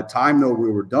 By the time, though,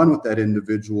 we were done with that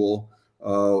individual,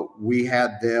 we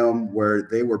had them where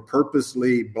they were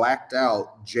purposely blacked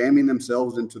out, jamming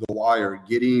themselves into the wire,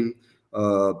 getting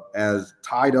as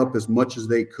tied up as much as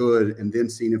they could, and then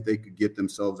seeing if they could get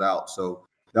themselves out. So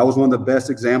that was one of the best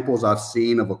examples I've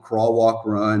seen of a crawl, walk,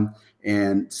 run,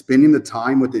 and spending the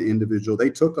time with the individual. They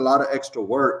took a lot of extra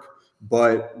work,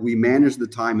 but we managed the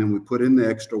time and we put in the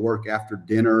extra work after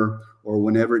dinner or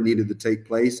whenever it needed to take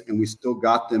place, and we still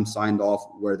got them signed off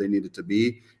where they needed to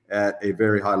be at a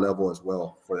very high level as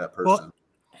well for that person. Well,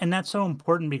 and that's so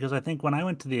important because I think when I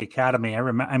went to the academy,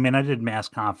 I did mass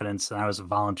confidence and I was a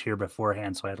volunteer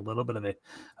beforehand, so I had a little bit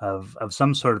of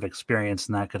some sort of experience,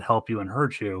 and that could help you and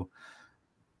hurt you.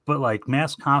 But like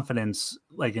mass confidence,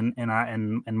 like in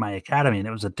my academy, and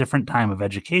it was a different time of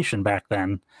education back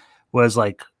then, was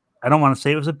like, I don't want to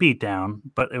say it was a beat down,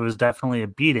 but it was definitely a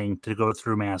beating to go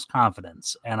through mass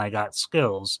confidence. And I got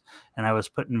skills and I was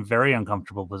put in very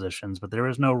uncomfortable positions, but there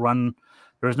was no run,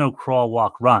 there was no crawl,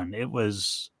 walk, run. It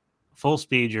was full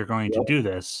speed. You're going to do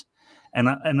this. And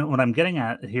what I'm getting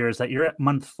at here is that you're at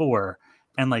month 4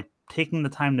 and like taking the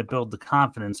time to build the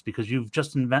confidence because you've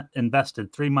just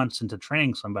invested 3 months into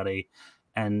training somebody.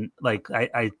 And like,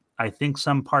 I think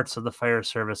some parts of the fire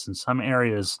service in some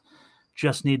areas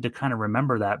just need to kind of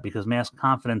remember that, because mass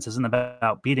confidence isn't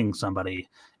about beating somebody.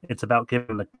 It's about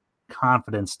giving the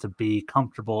confidence to be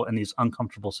comfortable in these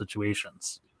uncomfortable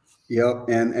situations. Yep.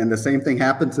 And the same thing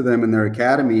happened to them in their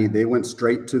academy. They went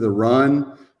straight to the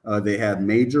run. They had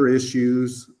major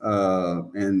issues.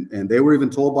 And they were even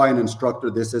told by an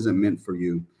instructor, this isn't meant for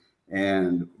you.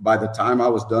 And by the time I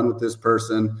was done with this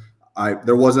person,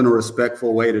 there wasn't a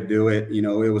respectful way to do it. You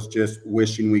know, it was just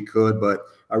wishing we could, but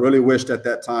I really wished at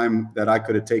that time that I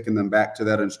could have taken them back to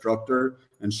that instructor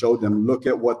and showed them, look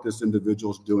at what this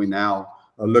individual's doing now.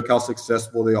 Look how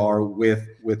successful they are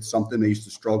with something they used to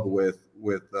struggle with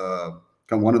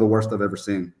one of the worst I've ever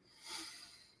seen.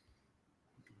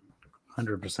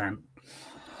 100%.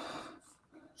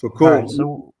 So cool. Right,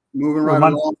 so moving right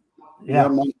along. Yeah.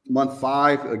 Month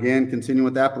 5, again, continuing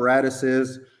with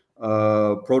apparatuses.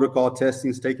 Protocol testing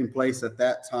is taking place at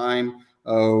that time.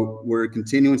 We're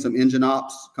continuing some engine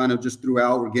ops kind of just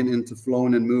throughout. We're getting into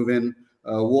flowing and moving.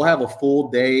 We'll have a full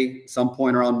day some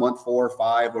point around month 4 or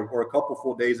 5 or a couple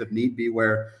full days if need be,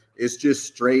 where it's just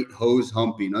straight hose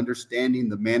humping, understanding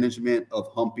the management of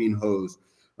humping hose.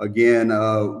 Again,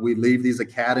 we leave these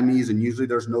academies and usually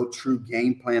there's no true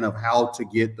game plan of how to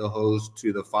get the hose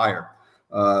to the fire.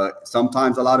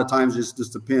 Sometimes, a lot of times, it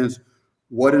just depends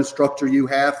what instructor you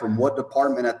have from what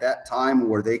department at that time,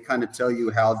 where they kind of tell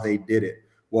you how they did it.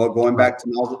 Well, going back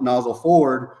to nozzle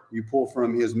forward, you pull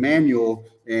from his manual,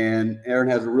 and Aaron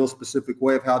has a real specific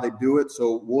way of how they do it.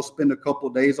 So we'll spend a couple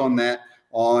of days on that,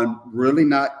 on really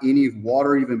not any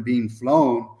water even being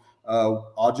flown.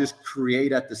 I'll just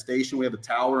create at the station. We have a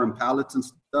tower and pallets and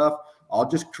stuff. I'll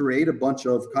just create a bunch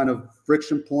of kind of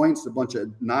friction points, a bunch of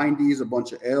 90s, a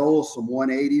bunch of L's, some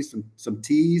 180s, some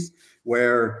T's,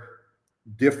 where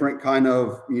different kind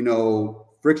of,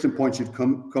 friction points you'd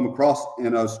come across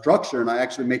in a structure. And I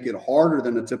actually make it harder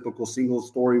than a typical single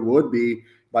story would be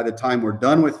by the time we're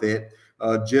done with it,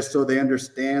 just so they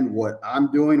understand what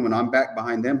I'm doing when I'm back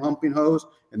behind them humping hose.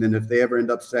 And then if they ever end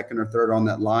up second or third on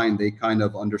that line, they kind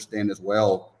of understand as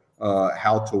well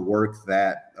how to work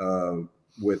that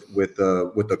with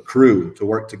the crew, to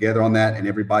work together on that and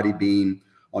everybody being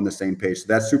on the same page. So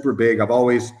that's super big. I've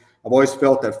always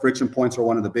felt that friction points are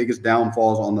one of the biggest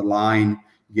downfalls on the line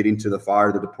getting to the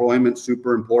fire. The deployment's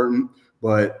super important,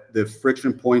 but the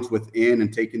friction points within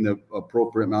and taking the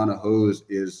appropriate amount of hose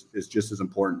is just as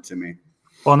important to me.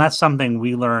 Well, and that's something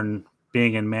we learn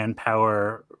being in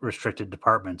manpower restricted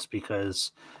departments,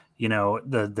 because,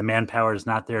 the manpower is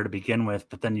not there to begin with,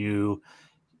 but then you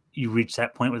reach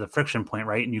that point with a friction point,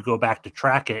 right? And you go back to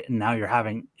track it, and now you're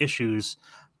having issues,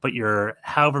 but you're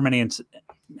however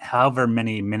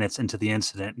many minutes into the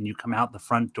incident, and you come out the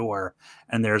front door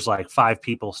and there's like 5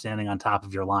 people standing on top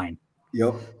of your line.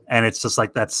 Yep. And it's just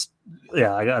like, that's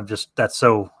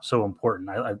so important.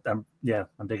 I'm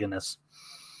digging this.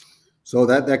 So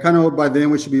that kind of, by then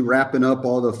we should be wrapping up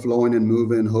all the flowing and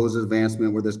moving hose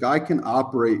advancement, where this guy can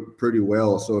operate pretty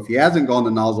well. So if he hasn't gone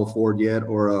to nozzle forward yet,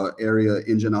 or a area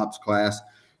engine ops class,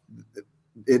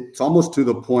 it's almost to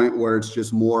the point where it's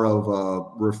just more of a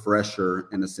refresher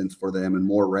in a sense for them and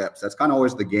more reps. That's kind of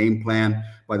always the game plan.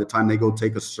 By the time they go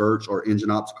take a search or engine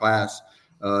ops class,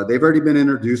 they've already been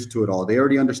introduced to it all. They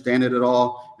already understand it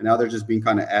all, and now they're just being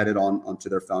kind of added onto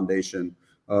their foundation.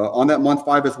 On that month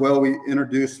 5 as well, we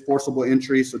introduced forcible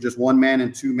entry. So just 1-man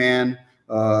and 2-man,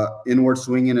 inward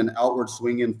swinging and outward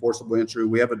swinging forcible entry.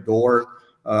 We have a door.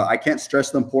 I can't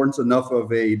stress the importance enough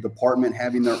of a department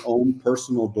having their own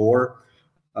personal door.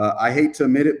 I hate to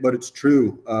admit it, but it's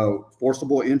true.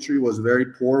 Forcible entry was very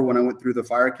poor when I went through the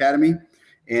fire academy,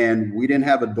 and we didn't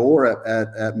have a door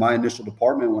at my initial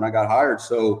department when I got hired.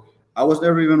 So I was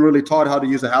never even really taught how to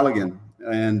use a Halligan,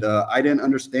 and I didn't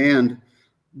understand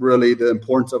really the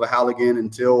importance of a Halligan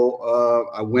until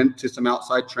I went to some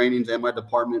outside trainings and my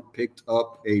department picked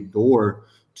up a door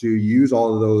to use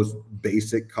all of those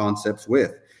basic concepts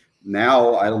with.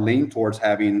 Now I lean towards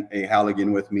having a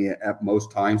Halligan with me at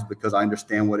most times because I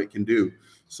understand what it can do.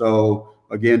 So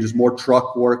again, just more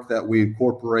truck work that we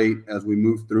incorporate as we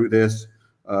move through this.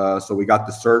 So we got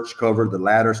the search covered, the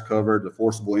ladders covered, the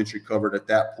forcible entry covered at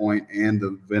that point, and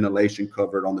the ventilation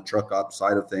covered on the truck op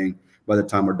side of thing by the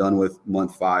time we're done with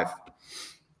month 5.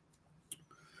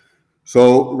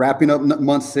 So wrapping up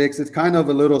month 6, it's kind of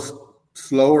a little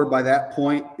slower by that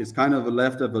point. It's kind of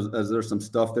left of as there's some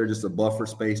stuff there, just a buffer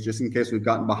space, just in case we've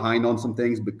gotten behind on some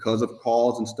things because of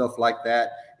calls and stuff like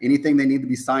that. Anything they need to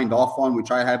be signed off on, we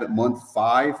try to have it month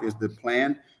 5 is the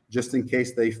plan, just in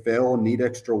case they fail, need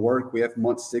extra work. We have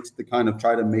month 6 to kind of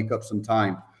try to make up some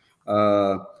time.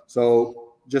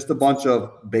 So just a bunch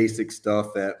of basic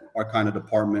stuff that our kind of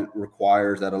department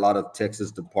requires, that a lot of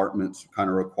Texas departments kind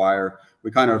of require.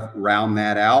 We kind of round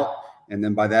that out. And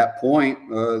then by that point,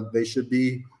 they should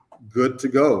be good to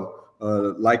go.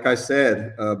 Like I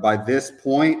said, by this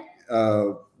point,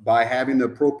 by having the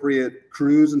appropriate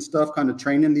crews and stuff kind of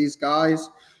training these guys,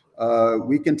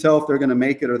 we can tell if they're going to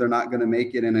make it or they're not going to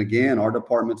make it. And again, our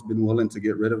department's been willing to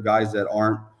get rid of guys that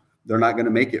they're not going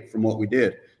to make it from what we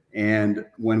did. And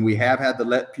when we have had to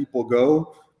let people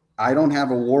go, I don't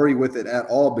have a worry with it at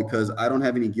all because I don't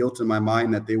have any guilt in my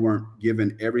mind that they weren't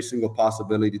given every single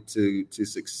possibility to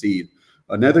succeed.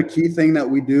 Another key thing that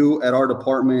we do at our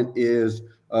department is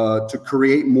to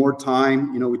create more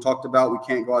time. We talked about we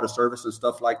can't go out of service and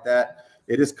stuff like that.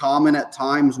 It is common at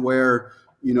times where,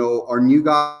 our new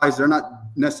guys, they're not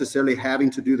necessarily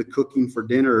having to do the cooking for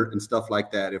dinner and stuff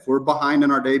like that. If we're behind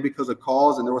in our day because of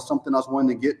calls and there was something else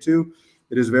wanting to get to,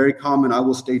 it is very common. I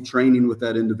will stay training with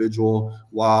that individual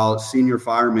while senior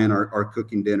firemen are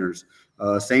cooking dinners.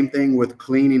 Same thing with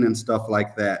cleaning and stuff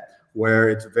like that, where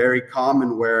it's very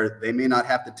common where they may not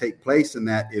have to take place in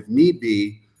that if need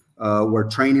be, where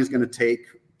training is going to take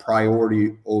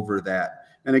priority over that.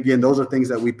 And again, those are things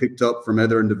that we picked up from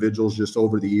other individuals just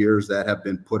over the years that have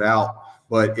been put out,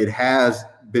 but it has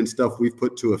been stuff we've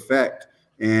put to effect,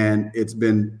 and it's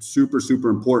been super, super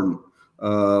important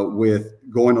with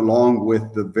going along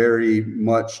with the very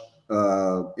much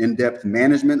in-depth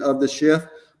management of the shift,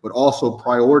 but also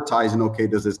prioritizing, okay,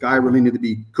 does this guy really need to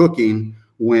be cooking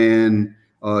when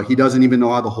he doesn't even know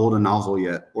how to hold a nozzle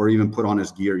yet or even put on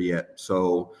his gear yet?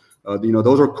 So,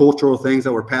 those are cultural things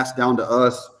that were passed down to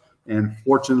us. And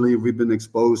fortunately, we've been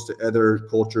exposed to other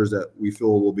cultures that we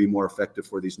feel will be more effective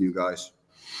for these new guys.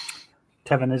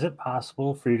 Kevin, is it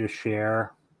possible for you to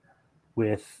share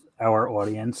with our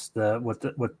audience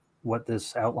what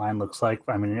this outline looks like?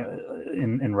 I mean,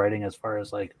 in writing, as far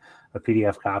as like a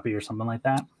PDF copy or something like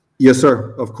that? Yes,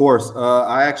 sir. Of course.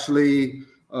 I actually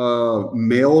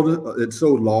mailed. It's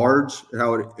so large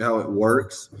how it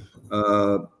works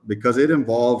because it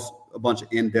involves a bunch of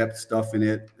in-depth stuff in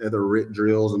it, other RIT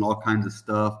drills and all kinds of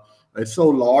stuff. It's so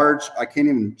large, I can't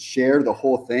even share the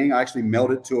whole thing. I actually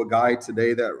mailed it to a guy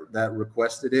today that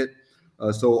requested it.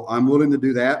 So I'm willing to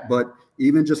do that. But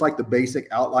even just like the basic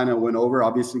outline I went over,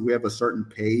 obviously we have a certain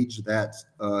page that's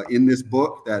in this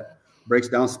book that breaks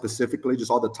down specifically just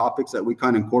all the topics that we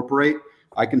kind of incorporate.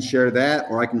 I can share that,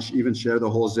 or I can even share the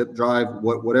whole zip drive,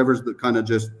 whatever's the kind of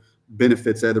just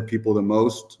benefits other people the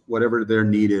most, whatever their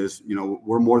need is.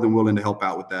 We're more than willing to help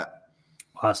out with that.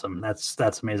 Awesome. That's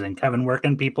amazing. Kevin, where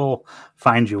can people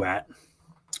find you at?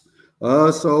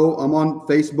 So I'm on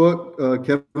Facebook,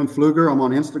 Kevin Pfluger. I'm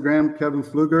on Instagram, Kevin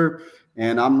Pfluger,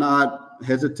 and I'm not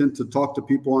hesitant to talk to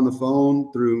people on the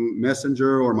phone through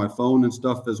Messenger or my phone and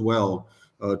stuff as well.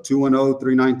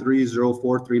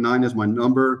 210-393-0439 is my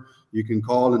number. You can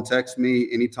call and text me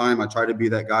anytime. I try to be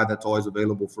that guy that's always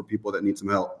available for people that need some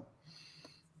help.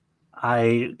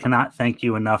 I cannot thank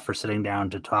you enough for sitting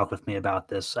down to talk with me about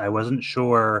this. I wasn't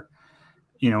sure,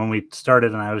 when we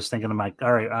started, and I was thinking, I'm like,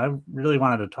 all right, I really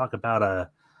wanted to talk about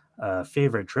a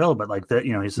favorite drill, but like that,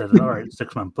 he said, all right,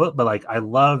 6-month book, but like, I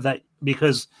love that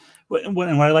because what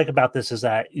I like about this is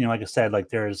that, like I said, like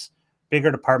there's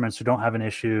bigger departments who don't have an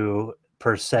issue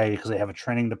per se, because they have a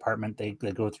training department. They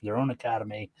go through their own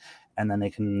academy, and then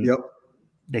they can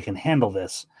handle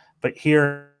this. But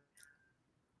here,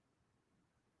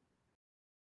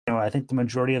 I think the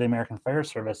majority of the American Fire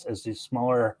Service is these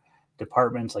smaller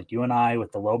departments like you and I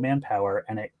with the low manpower,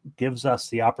 and it gives us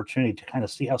the opportunity to kind of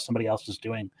see how somebody else is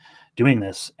doing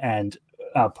this and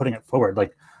putting it forward.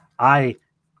 Like at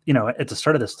the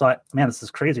start of this thought, man, this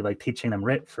is crazy. Like teaching them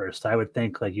RIT first, I would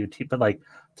think like you teach, but like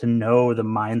to know the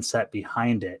mindset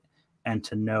behind it and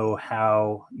to know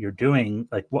how you're doing,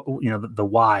 like what, the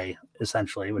why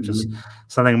essentially, which is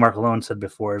something Mark Alone said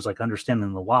before, is like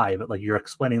understanding the why, but like you're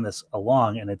explaining this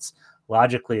along and it's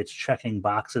logically, it's checking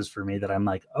boxes for me that I'm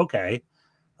like, okay,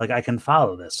 like I can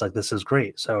follow this. Like, this is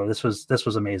great. So this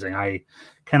was amazing. I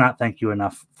cannot thank you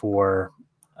enough for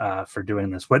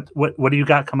doing this. What do you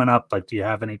got coming up? Like, do you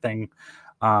have anything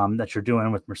that you're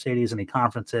doing with Mercedes, any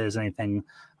conferences, anything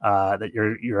that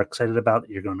you're excited about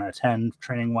that you're going to attend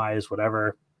training wise,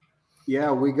 whatever? Yeah,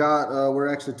 we're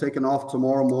actually taking off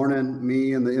tomorrow morning.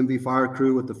 Me and the MV Fire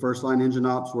crew with the first line engine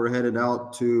ops, we're headed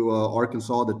out to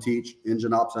Arkansas to teach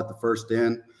engine ops at the first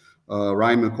in.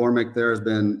 Ryan McCormick there has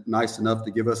been nice enough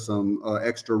to give us some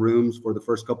extra rooms for the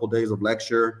first couple of days of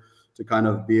lecture to kind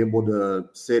of be able to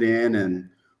sit in and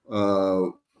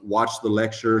watch the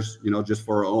lectures, just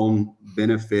for our own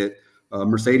benefit.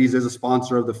 Mercedes is a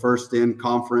sponsor of the First In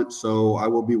conference, so I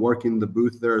will be working the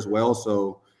booth there as well.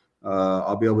 So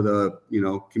I'll be able to,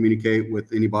 communicate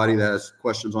with anybody that has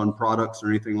questions on products or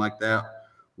anything like that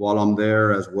while I'm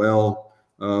there as well.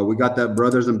 We got that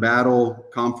Brothers in Battle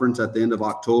conference at the end of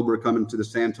October coming to the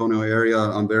San Antonio area.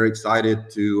 I'm very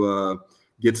excited to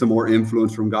get some more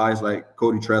influence from guys like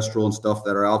Cody Trestrel and stuff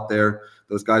that are out there.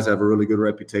 Those guys have a really good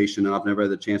reputation, and I've never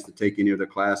had the chance to take any of their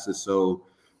classes. So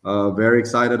very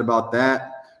excited about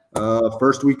that.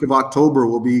 First week of October,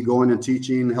 we'll be going and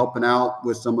teaching, helping out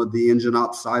with some of the engine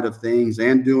ops side of things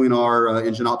and doing our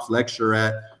engine ops lecture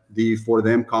at the For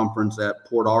Them conference at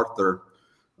Port Arthur.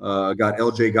 Got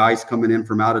LJ Geis coming in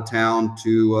from out of town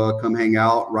to come hang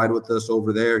out, ride with us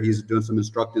over there. He's doing some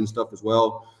instructing stuff as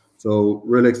well. So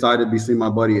really excited to be seeing my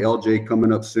buddy LJ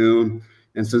coming up soon.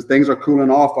 And since things are cooling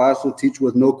off, I also teach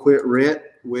with No Quit RIT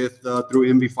with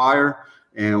through MV Fire.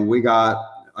 And we got,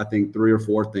 I think, 3 or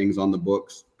 4 things on the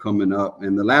books coming up.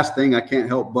 And the last thing I can't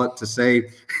help but to say,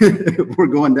 we're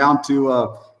going down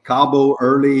to Cabo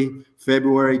early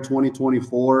February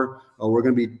 2024. We're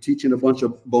going to be teaching a bunch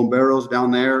of bomberos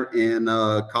down there in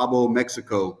Cabo,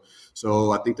 Mexico.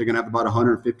 So I think they're going to have about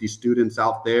 150 students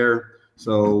out there.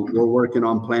 So we're working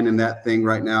on planning that thing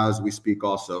right now as we speak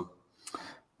also.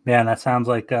 Man, that sounds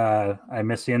like I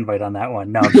missed the invite on that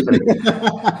one. No, I'm just kidding.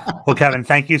 Well, Kevin,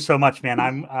 thank you so much, man.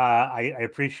 I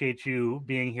appreciate you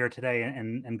being here today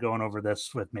and going over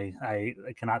this with me. I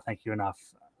cannot thank you enough.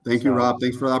 Thank you, Rob.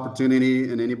 Thanks for the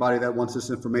opportunity. And anybody that wants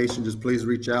this information, just please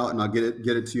reach out and I'll get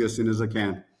it to you as soon as I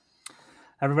can.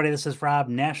 Everybody, this is Rob,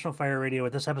 National Fire Radio,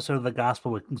 with this episode of The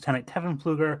Gospel with Lieutenant Kevin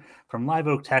Pfluger from Live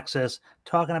Oak, Texas,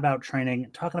 talking about training,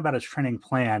 talking about his training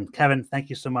plan. Kevin, thank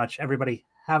you so much. Everybody,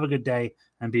 have a good day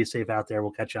and be safe out there.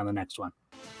 We'll catch you on the next one.